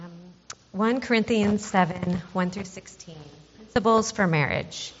1 Corinthians 7, 1 through 16. Principles for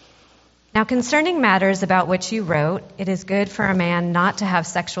marriage. Now concerning matters about which you wrote, it is good for a man not to have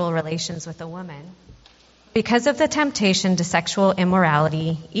sexual relations with a woman. Because of the temptation to sexual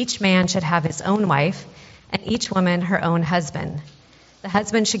immorality, each man should have his own wife, and each woman her own husband. The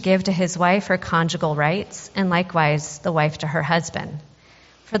husband should give to his wife her conjugal rights, and likewise the wife to her husband.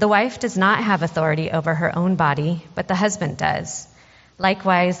 For the wife does not have authority over her own body, but the husband does.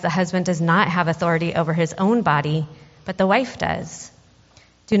 Likewise, the husband does not have authority over his own body, but the wife does.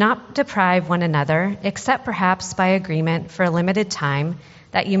 Do not deprive one another, except perhaps by agreement for a limited time,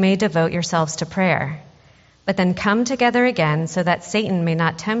 that you may devote yourselves to prayer. But then come together again so that Satan may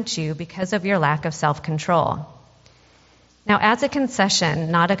not tempt you because of your lack of self-control. Now, as a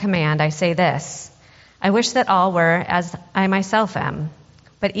concession, not a command, I say this. I wish that all were as I myself am,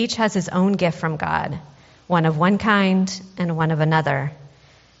 but each has his own gift from God, one of one kind and one of another.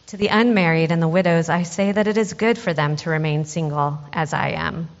 To the unmarried and the widows, I say that it is good for them to remain single, as I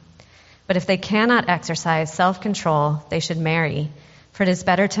am. But if they cannot exercise self-control, they should marry, for it is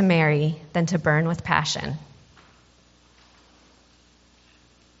better to marry than to burn with passion.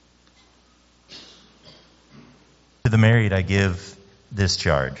 To the married I give this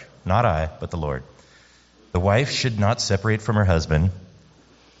charge, not I, but the Lord. The wife should not separate from her husband,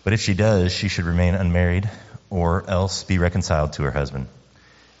 but if she does, she should remain unmarried or else be reconciled to her husband.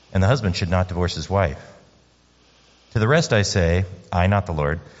 And the husband should not divorce his wife. To the rest I say, I, not the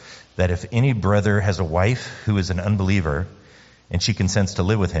Lord, that if any brother has a wife who is an unbeliever and she consents to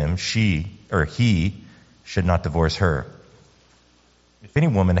live with him, she or he should not divorce her. If any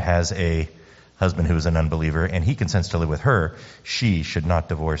woman has a husband who is an unbeliever and he consents to live with her, she should not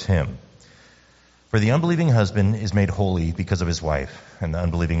divorce him. For the unbelieving husband is made holy because of his wife, and the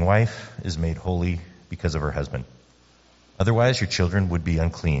unbelieving wife is made holy because of her husband. Otherwise your children would be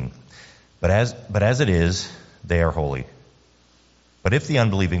unclean. But as it is, they are holy. But if the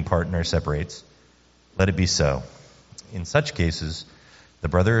unbelieving partner separates, let it be so. In such cases, the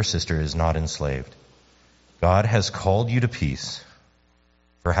brother or sister is not enslaved. God has called you to peace.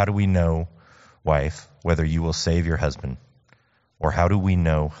 For how do we know, wife, whether you will save your husband? Or how do we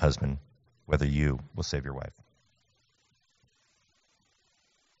know, husband, whether you will save your wife?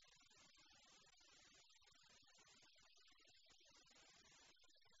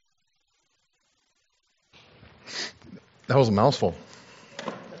 That was a mouthful.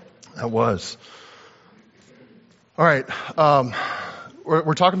 That was. All right.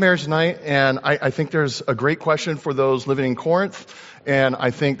 We're talking marriage tonight, and I think there's a great question for those living in Corinth, and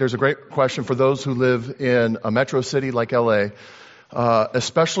I think there's a great question for those who live in a metro city like LA,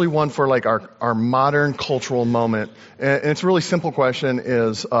 especially one for like our modern cultural moment. And it's a really simple question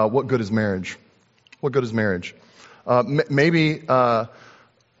is, what good is marriage? What good is marriage?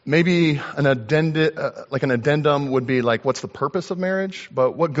 Maybe an addendum would be like, what's the purpose of marriage?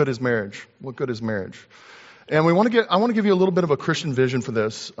 But what good is marriage? What good is marriage? And I want to give you a little bit of a Christian vision for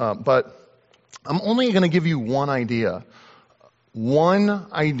this, but I'm only going to give you one idea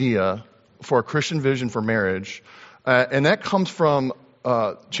for a Christian vision for marriage, and that comes from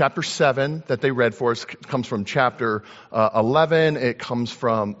chapter 7 that they read for us. It comes from chapter 11. It comes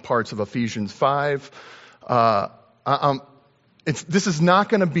from parts of Ephesians 5. This is not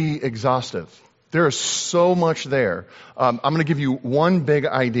going to be exhaustive. There is so much there. I'm going to give you one big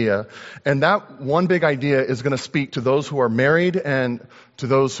idea, and that one big idea is going to speak to those who are married and to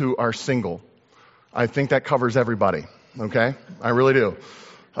those who are single. I think that covers everybody, okay? I really do.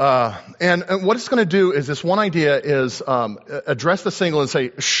 And what it's going to do is this one idea is address the single and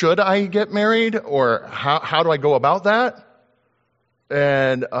say, should I get married, or how do I go about that?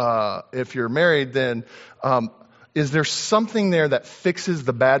 And if you're married, then is there something there that fixes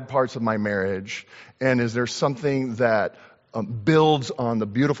the bad parts of my marriage? And is there something that builds on the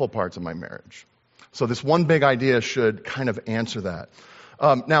beautiful parts of my marriage? So this one big idea should kind of answer that.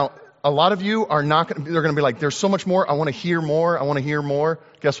 Now, a lot of you are not going to, they're going to be like, there's so much more. I want to hear more. I want to hear more.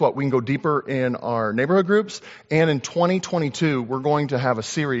 Guess what? We can go deeper in our neighborhood groups. And in 2022, we're going to have a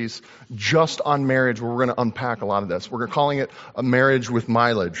series just on marriage where we're going to unpack a lot of this. We're calling it a marriage with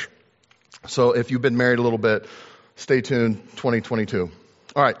mileage. So if you've been married a little bit, stay tuned, 2022.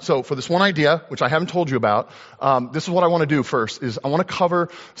 All right, so for this one idea, which I haven't told you about, this is what I want to do first, is I want to cover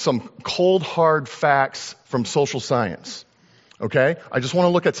some cold, hard facts from social science. Okay? I just want to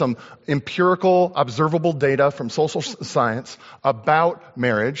look at some empirical, observable data from social science about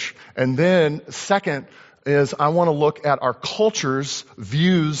marriage. And then, second, is I want to look at our culture's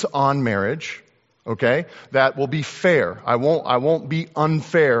views on marriage. Okay? That will be fair. I won't be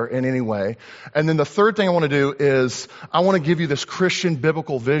unfair in any way. And then the third thing I want to do is I want to give you this Christian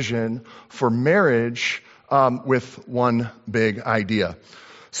biblical vision for marriage with one big idea.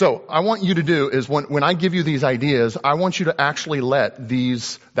 So I want you to do is when I give you these ideas, I want you to actually let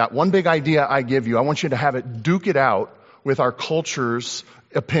that one big idea I give you, I want you to have it duke it out with our culture's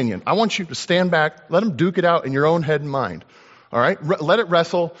opinion. I want you to stand back, let them duke it out in your own head and mind. All right? Let it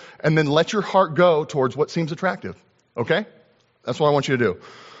wrestle, and then let your heart go towards what seems attractive. Okay? That's what I want you to do.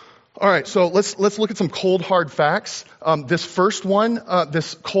 All right, so let's look at some cold, hard facts. This first one,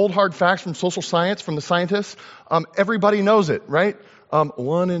 this cold, hard facts from social science, from the scientists, everybody knows it, right?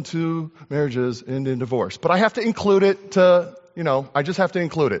 1 in 2 marriages end in divorce. But I have to include it I just have to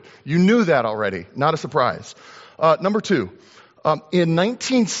include it. You knew that already. Not a surprise. Number 2, in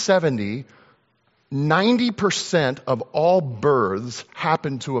 1970, 90% of all births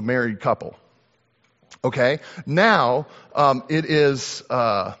happened to a married couple. Okay? Now, it is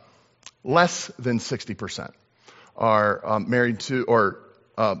less than 60% are married to, or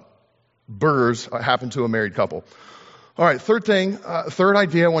births happen to a married couple. All right, third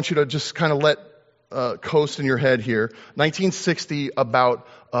idea I want you to just kind of let coast in your head here. 1960, about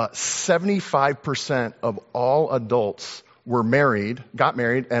 75% of all adults got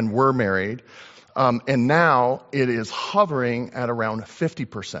married and were married. And now it is hovering at around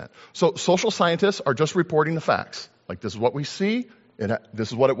 50%. So social scientists are just reporting the facts. Like, this is what we see. This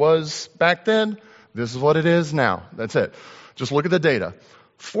is what it was back then. This is what it is now. That's it. Just look at the data.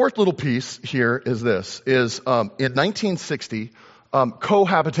 Fourth little piece here is this, in 1960,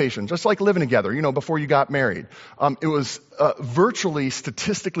 cohabitation, just like living together, before you got married. It was virtually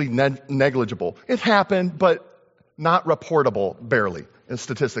statistically negligible. It happened, but not reportable, barely,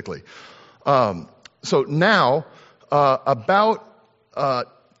 statistically. So now, about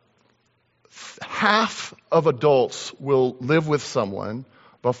half of adults will live with someone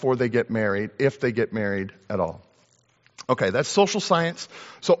before they get married, if they get married at all. Okay, that's social science.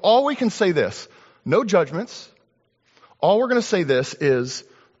 So all we can say this, no judgments. All we're going to say this is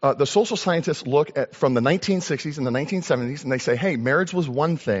the social scientists look at from the 1960s and the 1970s, and they say, hey, marriage was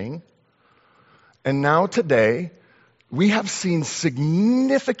one thing, and now today we have seen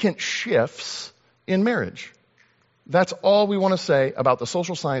significant shifts in marriage. That's all we want to say about the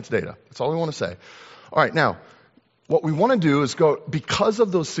social science data. That's all we want to say. All right, now, what we want to do is go, because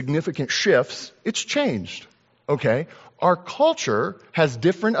of those significant shifts, it's changed. Okay? Our culture has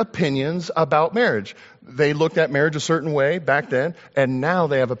different opinions about marriage. They looked at marriage a certain way back then, and now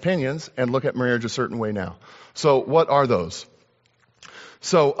they have opinions and look at marriage a certain way now. So what are those?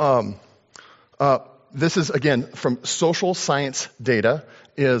 So this is, again, from social science data,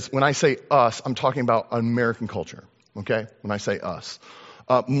 is when I say us, I'm talking about American culture. Okay? When I say us.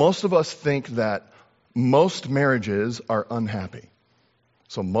 Most of us think that most marriages are unhappy.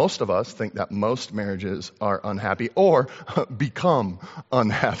 So most of us think that most marriages are unhappy or become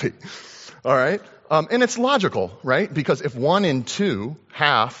unhappy. All right? And it's logical, right? Because if 1 in 2,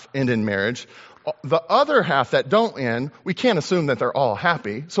 half, end in marriage, the other half that don't end, we can't assume that they're all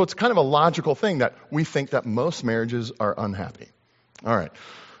happy. So it's kind of a logical thing that we think that most marriages are unhappy. All right.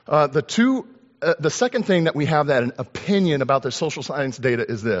 The second thing that we have that an opinion about the social science data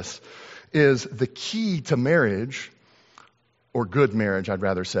is this, is the key to marriage, or good marriage, I'd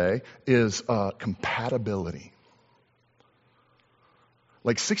rather say, is compatibility.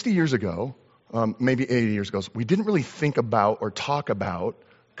 Like 60 years ago, maybe 80 years ago, we didn't really think about or talk about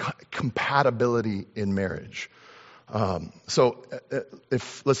compatibility in marriage. So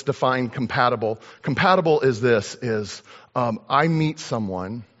let's define compatible. Compatible is this, I meet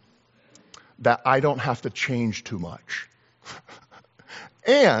someone that I don't have to change too much.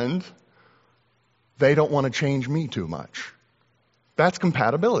 And they don't want to change me too much. That's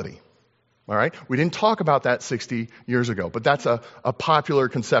compatibility. All right? We didn't talk about that 60 years ago, but that's a popular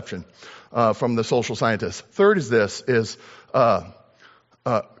conception from the social scientists. Third is this,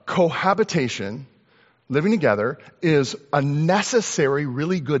 cohabitation, living together, is a necessary,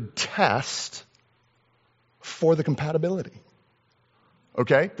 really good test for the compatibility.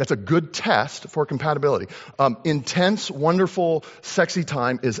 Okay? That's a good test for compatibility. Intense, wonderful, sexy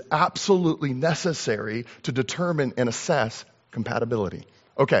time is absolutely necessary to determine and assess compatibility.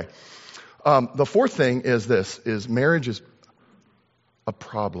 Okay. The fourth thing is this, is marriage is a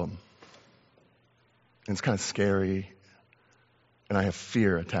problem. And it's kind of scary, and I have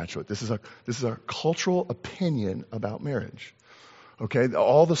fear attached to it. This is a cultural opinion about marriage. Okay?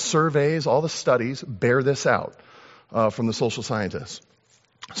 All the surveys, all the studies bear this out from the social scientists.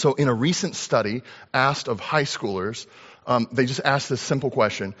 So in a recent study asked of high schoolers, they just asked this simple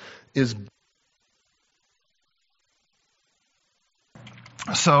question, is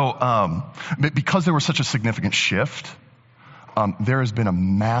So, because there was such a significant shift, there has been a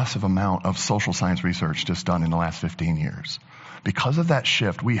massive amount of social science research just done in the last 15 years. Because of that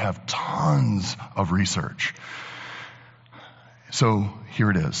shift, we have tons of research. So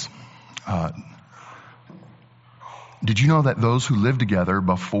here it is. Did you know that those who live together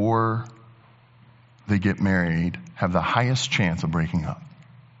before they get married have the highest chance of breaking up?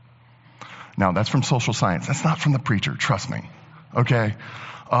 Now, that's from social science. That's not from the preacher, trust me. Okay?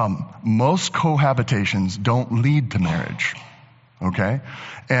 Most cohabitations don't lead to marriage. Okay?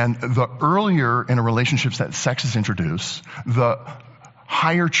 And the earlier in a relationship that sex is introduced, the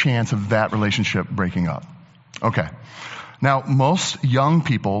higher chance of that relationship breaking up. Okay. Now, most young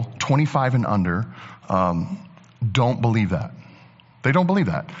people, 25 and under, don't believe that. They don't believe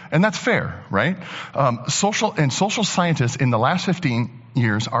that. And that's fair, right? Social scientists in the last 15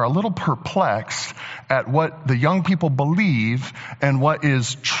 years are a little perplexed at what the young people believe and what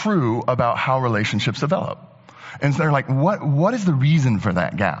is true about how relationships develop. And so they're like, what is the reason for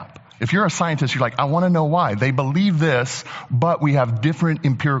that gap? If you're a scientist, you're like, I want to know why. They believe this, but we have different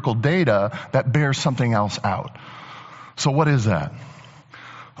empirical data that bears something else out. So what is that?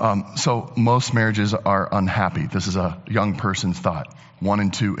 So most marriages are unhappy. This is a young person's thought. 1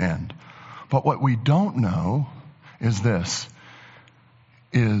 and 2 end. But what we don't know is this,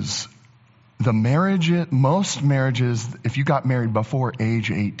 is most marriages, if you got married before age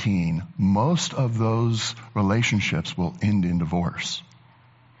 18, most of those relationships will end in divorce.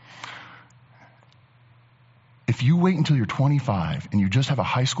 If you wait until you're 25 and you just have a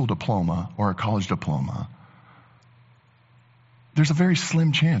high school diploma or a college diploma, there's a very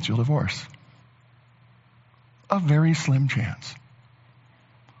slim chance you'll divorce. A very slim chance.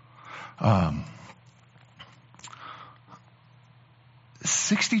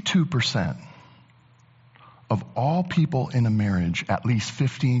 62% of all people in a marriage at least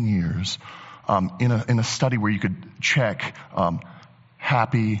 15 years, in a study where you could check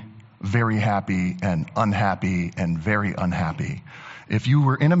happy, very happy, and unhappy, and very unhappy. If you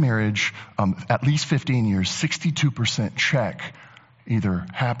were in a marriage at least 15 years, 62% check either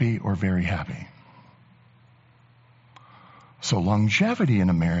happy or very happy. So longevity in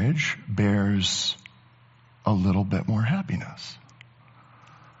a marriage bears a little bit more happiness.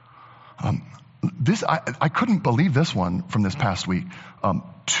 I couldn't believe this one from this past week.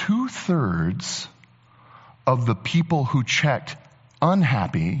 2/3 of the people who checked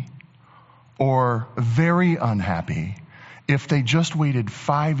unhappy or very unhappy, if they just waited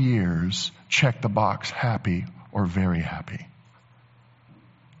 5 years, checked the box happy or very happy.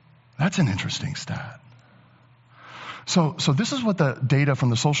 That's an interesting stat. So this is what the data from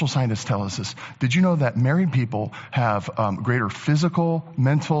the social scientists tell us. Did you know that married people have greater physical,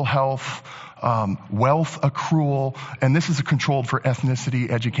 mental health, wealth accrual, and this is controlled for ethnicity,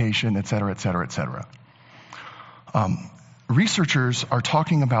 education, et cetera, et cetera, et cetera. Researchers are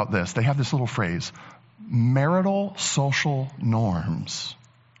talking about this. They have this little phrase, marital social norms.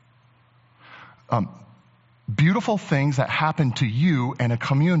 Beautiful things that happen to you and a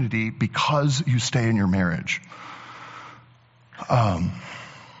community because you stay in your marriage.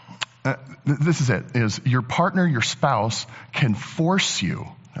 This is it, is your partner, your spouse can force you.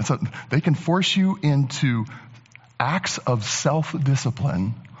 They can force you into acts of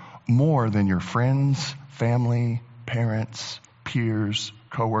self-discipline more than your friends, family, parents, peers,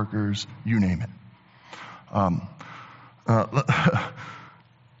 coworkers, you name it.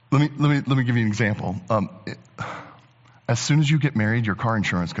 Let me give you an example. As soon as you get married, your car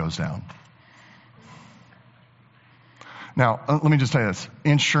insurance goes down. Now, let me just tell you this.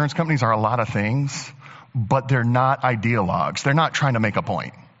 Insurance companies are a lot of things, but they're not ideologues. They're not trying to make a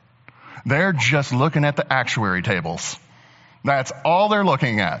point. They're just looking at the actuary tables. That's all they're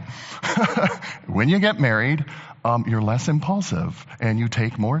looking at. When you get married, you're less impulsive and you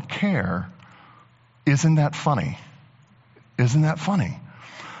take more care. Isn't that funny? Isn't that funny?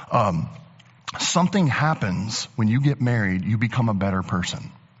 Something happens when you get married, you become a better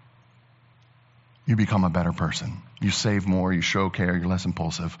person. You become a better person. You save more, you show care, you're less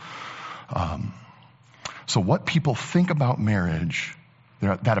impulsive. So what people think about marriage,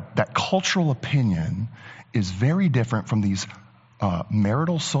 that cultural opinion is very different from these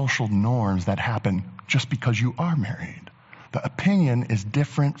marital social norms that happen just because you are married. The opinion is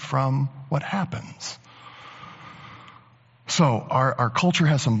different from what happens. So our culture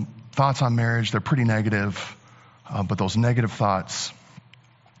has some thoughts on marriage. They're pretty negative, but those negative thoughts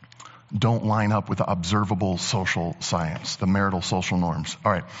don't line up with the observable social science, the marital social norms.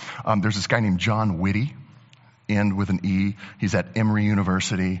 All right, there's this guy named John Whitty end with an E. He's at Emory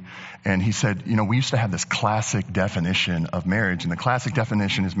University. And he said, we used to have this classic definition of marriage. And the classic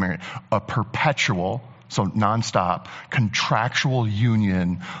definition is marriage, a perpetual, so nonstop, contractual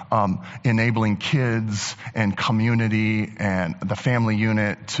union, enabling kids and community and the family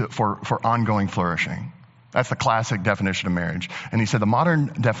unit for ongoing flourishing. That's the classic definition of marriage. And he said the modern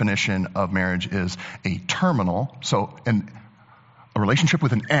definition of marriage is a terminal, a relationship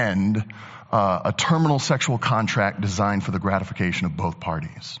with an end, a terminal sexual contract designed for the gratification of both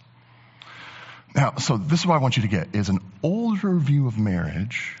parties. Now, so this is what I want you to get, is an older view of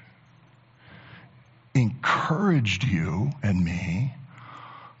marriage encouraged you and me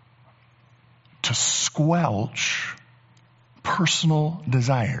to squelch personal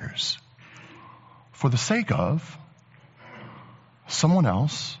desires for the sake of someone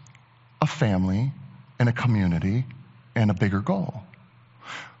else, a family, and a community, and a bigger goal.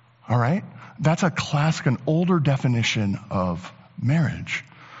 All right? That's a classic, an older definition of marriage.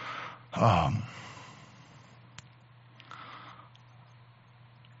 And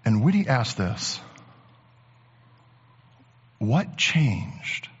Whitty asked this: what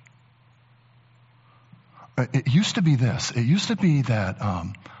changed? It used to be this. It used to be that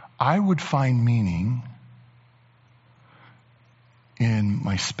I would find meaning in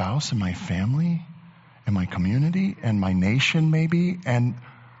my spouse and my family and my community and my nation maybe, and,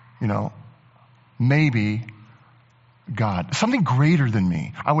 maybe God. Something greater than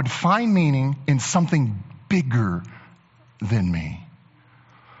me. I would find meaning in something bigger than me.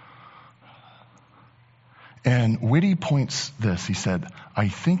 And Whitty points this. He said, I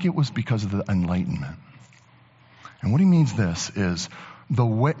think it was because of the Enlightenment. And what he means this is, the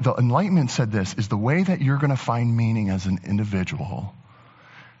Enlightenment said this, is the way that you're going to find meaning as an individual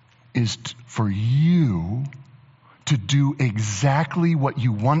is for you to do exactly what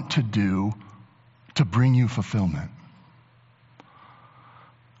you want to do to bring you fulfillment.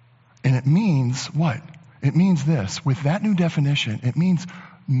 And it means what? It means this. With that new definition, it means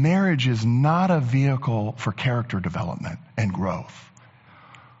marriage is not a vehicle for character development and growth.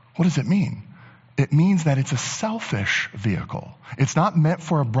 What does it mean? It means that it's a selfish vehicle. It's not meant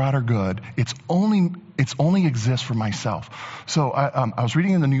for a broader good. It's only exists for myself. So I was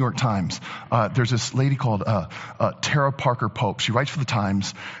reading in the New York Times. There's this lady called Tara Parker Pope. She writes for the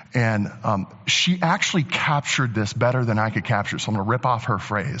Times, and she actually captured this better than I could capture. So I'm going to rip off her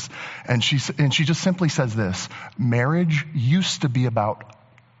phrase. And she just simply says this: marriage used to be about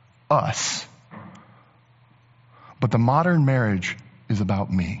us, but the modern marriage is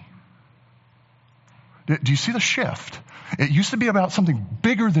about me. Do you see the shift? It used to be about something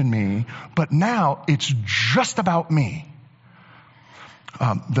bigger than me, but now it's just about me.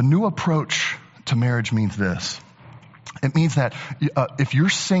 The new approach to marriage means this. It means that if you're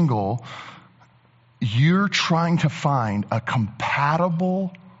single, you're trying to find a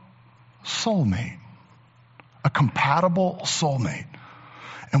compatible soulmate. A compatible soulmate.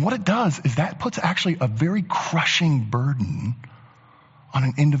 And what it does is that puts actually a very crushing burden on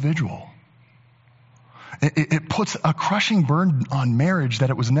an individual. It puts a crushing burden on marriage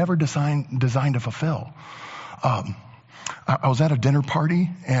that it was never designed to fulfill. I was at a dinner party,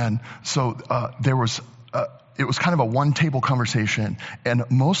 and so it was kind of a one-table conversation, and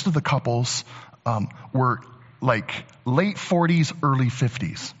most of the couples were like late 40s, early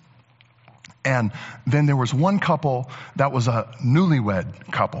 50s. And then there was one couple that was a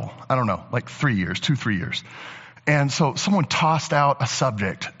newlywed couple. I don't know, like 3 years. And so someone tossed out a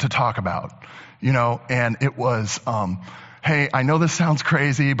subject to talk about, and it was, hey, I know this sounds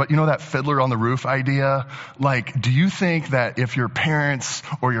crazy, but that Fiddler on the Roof idea? Like, do you think that if your parents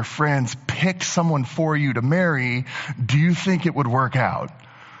or your friends picked someone for you to marry, do you think it would work out?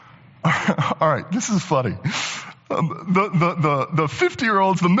 All right, this is funny. The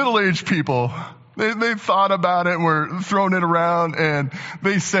 50-year-olds, the middle-aged people, they thought about it and were throwing it around, and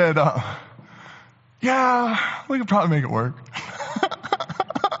they said, yeah, we could probably make it work.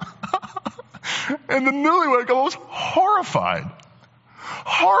 And the newlywed couple was horrified.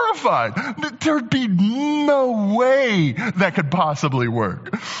 There'd be no way that could possibly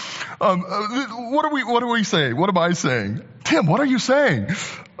work. What are we saying? What am I saying? Tim, what are you saying?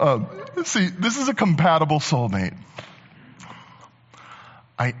 See, this is a compatible soulmate.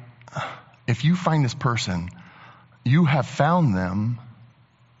 If you find this person, you have found them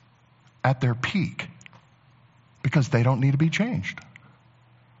at their peak, because they don't need to be changed.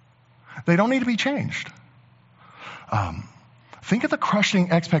 They don't need to be changed. Think of the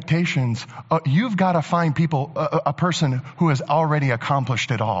crushing expectations. You've got to find a person who has already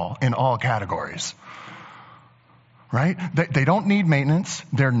accomplished it all in all categories. Right? They don't need maintenance.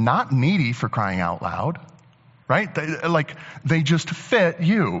 They're not needy, for crying out loud. right? They just fit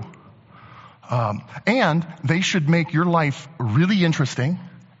you. And they should make your life really interesting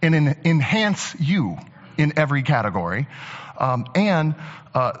and enhance you in every category.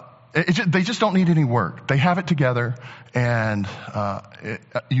 They just don't need any work. They have it together, and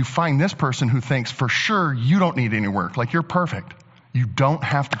you find this person who thinks for sure you don't need any work. Like, you're perfect. You don't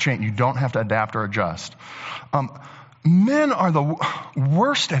have to change. You don't have to adapt or adjust. Men are the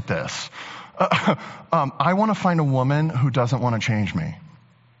worst at this. I want to find a woman who doesn't want to change me.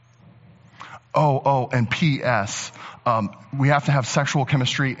 And P.S. We have to have sexual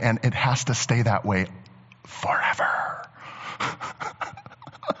chemistry, and it has to stay that way forever.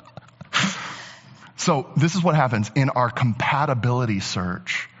 So this is what happens in our compatibility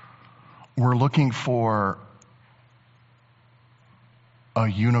search. We're looking for a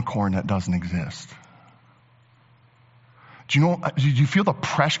unicorn that doesn't exist. Do you feel the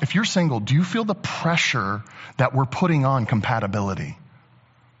pressure? If you're single, do you feel the pressure that we're putting on compatibility?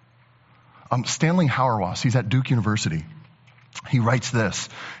 Stanley Hauerwas, he's at Duke University. He writes this.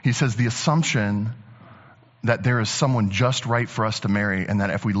 He says, the assumption that there is someone just right for us to marry and that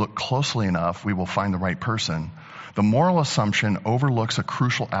if we look closely enough, we will find the right person. The moral assumption overlooks a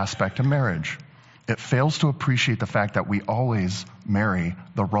crucial aspect of marriage. It fails to appreciate the fact that we always marry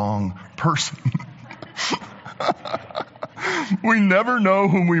the wrong person. We never know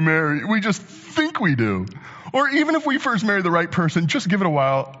whom we marry. We just think we do. Or even if we first marry the right person, just give it a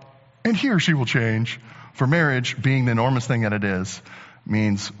while and he or she will change. For marriage, being the enormous thing that it is,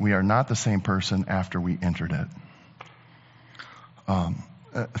 means we are not the same person after we entered it.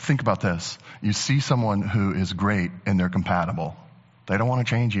 Think about this. You see someone who is great and they're compatible. They don't want to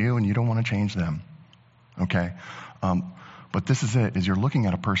change you and you don't want to change them. Okay? But this is it, is you're looking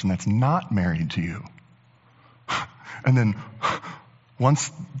at a person that's not married to you. And then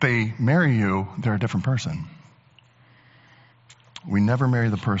once they marry you, they're a different person. We never marry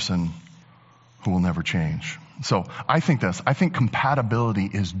the person who will never change. So I think compatibility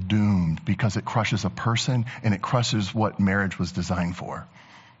is doomed because it crushes a person and it crushes what marriage was designed for.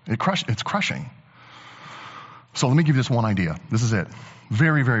 It's crushing. So let me give you this one idea. This is it.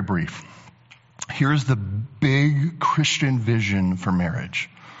 Very, very brief. Here's the big Christian vision for marriage.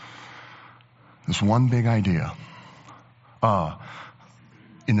 This one big idea.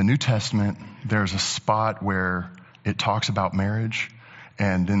 In the New Testament, there's a spot where it talks about marriage,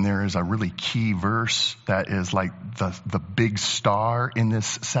 and then there is a really key verse that is like the big star in this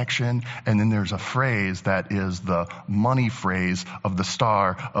section, and then there's a phrase that is the money phrase of the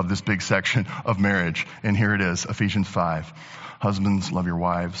star of this big section of marriage. And here it is, Ephesians 5. Husbands, love your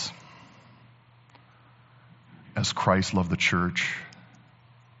wives as Christ loved the church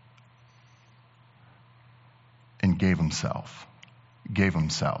and gave himself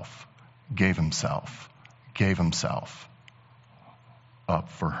up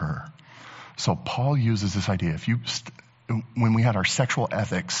for her. So Paul uses this idea. When we had our sexual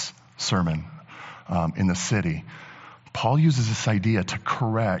ethics sermon in the city, Paul uses this idea to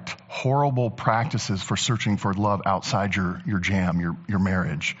correct horrible practices for searching for love outside your jam, your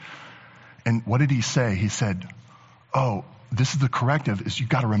marriage. And what did he say? He said, this is the corrective, is you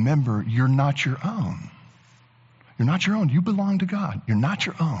got to remember you're not your own. You're not your own. You belong to God. You're not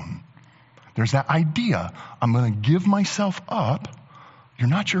your own. There's that idea, I'm going to give myself up. You're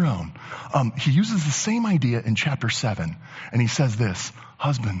not your own. He uses the same idea in chapter 7, and he says this,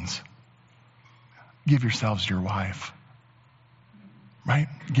 husbands, give yourselves to your wife. Right?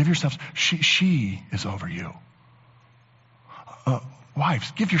 Give yourselves. She is over you.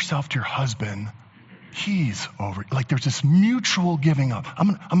 Wives, give yourself to your husband. He's over you. Like there's this mutual giving up. I'm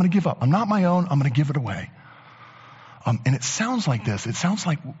going to give up. I'm not my own. I'm going to give it away. And it sounds like this. It sounds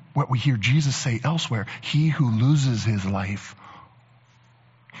like what we hear Jesus say elsewhere. He who loses his life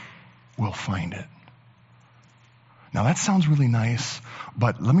will find it. Now that sounds really nice,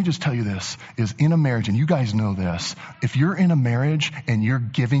 but let me just tell you this, is in a marriage, and you guys know this, if you're in a marriage and you're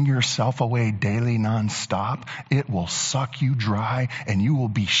giving yourself away daily nonstop, it will suck you dry and you will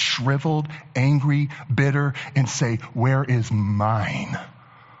be shriveled, angry, bitter, and say, where is mine?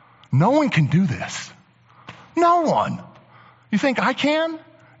 No one can do this. No one. You think I can?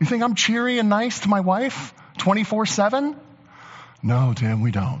 You think I'm cheery and nice to my wife 24/7? No, Tim,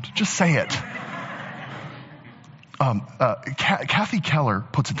 we don't. Just say it. Kathy Keller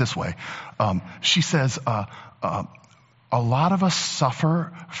puts it this way. She says, a lot of us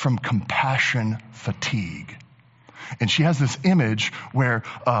suffer from compassion fatigue. And she has this image where,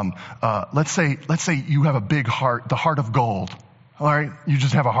 let's say you have a big heart, the heart of gold. All right, you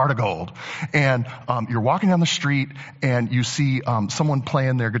just have a heart of gold. And you're walking down the street and you see someone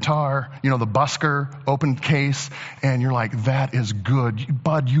playing their guitar, the busker, open case, and you're like, that is good.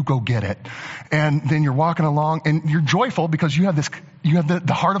 Bud, you go get it. And then you're walking along and you're joyful because you have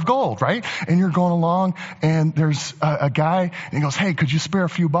the heart of gold, right? And you're going along and there's a guy and he goes, hey, could you spare a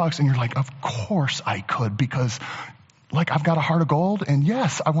few bucks? And you're like, of course I could, because I've got a heart of gold, and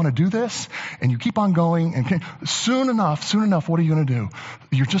yes, I want to do this. And you keep on going, and soon enough, what are you going to do?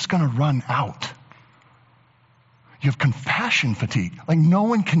 You're just going to run out. You have compassion fatigue. No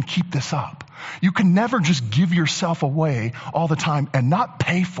one can keep this up. You can never just give yourself away all the time and not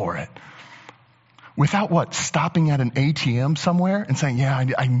pay for it. Without stopping at an ATM somewhere and saying, yeah,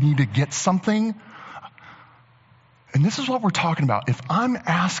 I need to get something. And this is what we're talking about. If I'm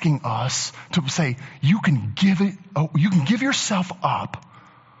asking us to say, you can give yourself up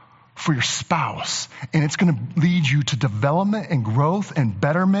for your spouse, and it's going to lead you to development and growth and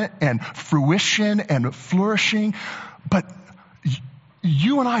betterment and fruition and flourishing. But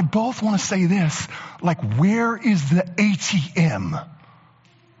you and I both want to say this, where is the ATM?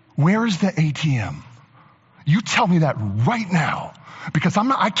 Where is the ATM? You tell me that right now, because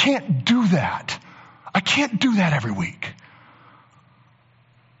I can't do that. I can't do that every week.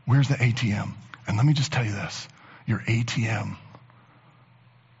 Where's the ATM? And let me just tell you this. Your ATM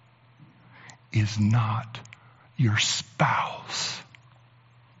is not your spouse.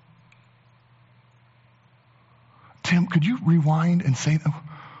 Tim, could you rewind and say,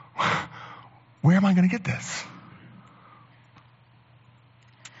 where am I going to get this?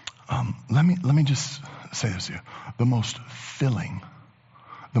 Let me just say this to you. The most filling,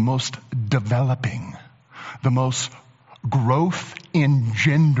 the most developing, the most growth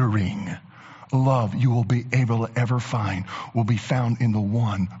engendering love you will be able to ever find will be found in the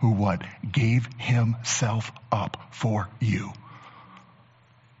one who gave himself up for you.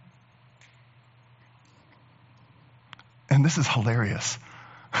 And this is hilarious.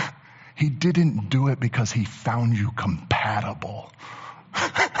 He didn't do it because he found you compatible.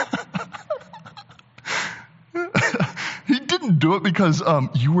 He didn't do it because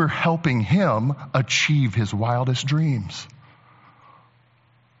you were helping him achieve his wildest dreams.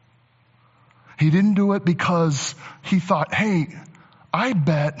 He didn't do it because he thought, hey, I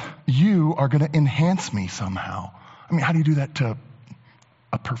bet you are going to enhance me somehow. How do you do that to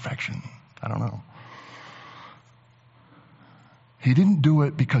a perfection? I don't know. He didn't do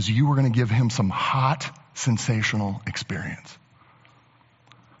it because you were going to give him some hot, sensational experience.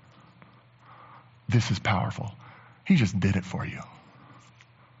 This is powerful. He just did it for you.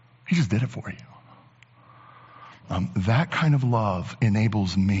 He just did it for you. That kind of love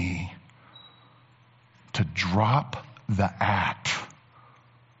enables me to drop the act.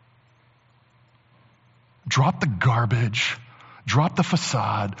 Drop the garbage. Drop the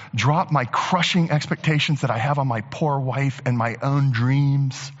facade. Drop my crushing expectations that I have on my poor wife and my own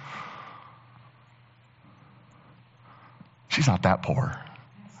dreams. She's not that poor.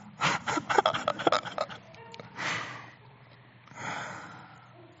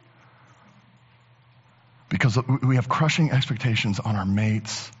 Because we have crushing expectations on our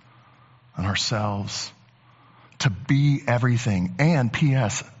mates, on ourselves, to be everything, and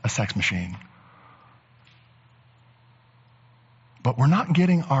P.S., a sex machine. But we're not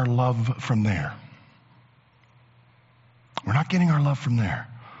getting our love from there. We're not getting our love from there.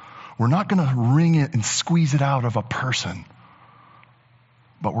 We're not going to wring it and squeeze it out of a person,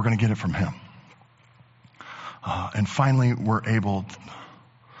 but we're going to get it from him. And finally, we're able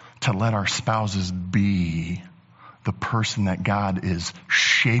to let our spouses be the person that God is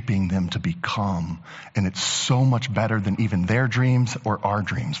shaping them to become. And it's so much better than even their dreams or our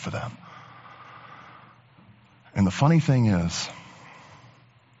dreams for them. And the funny thing is,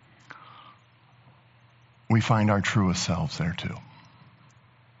 we find our truest selves there too.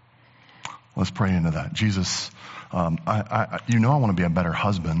 Let's pray into that. Jesus, I want to be a better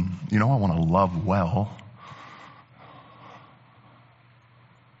husband. I want to love well.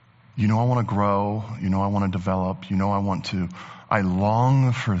 I want to grow. I want to develop. I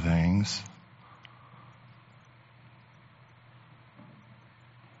long for things.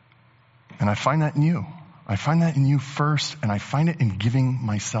 And I find that in you. I find that in you first, and I find it in giving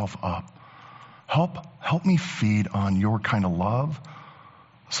myself up. Help me feed on your kind of love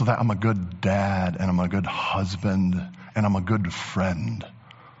so that I'm a good dad, and I'm a good husband, and I'm a good friend.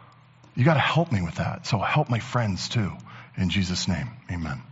 You got to help me with that. So help my friends too. In Jesus' name, amen.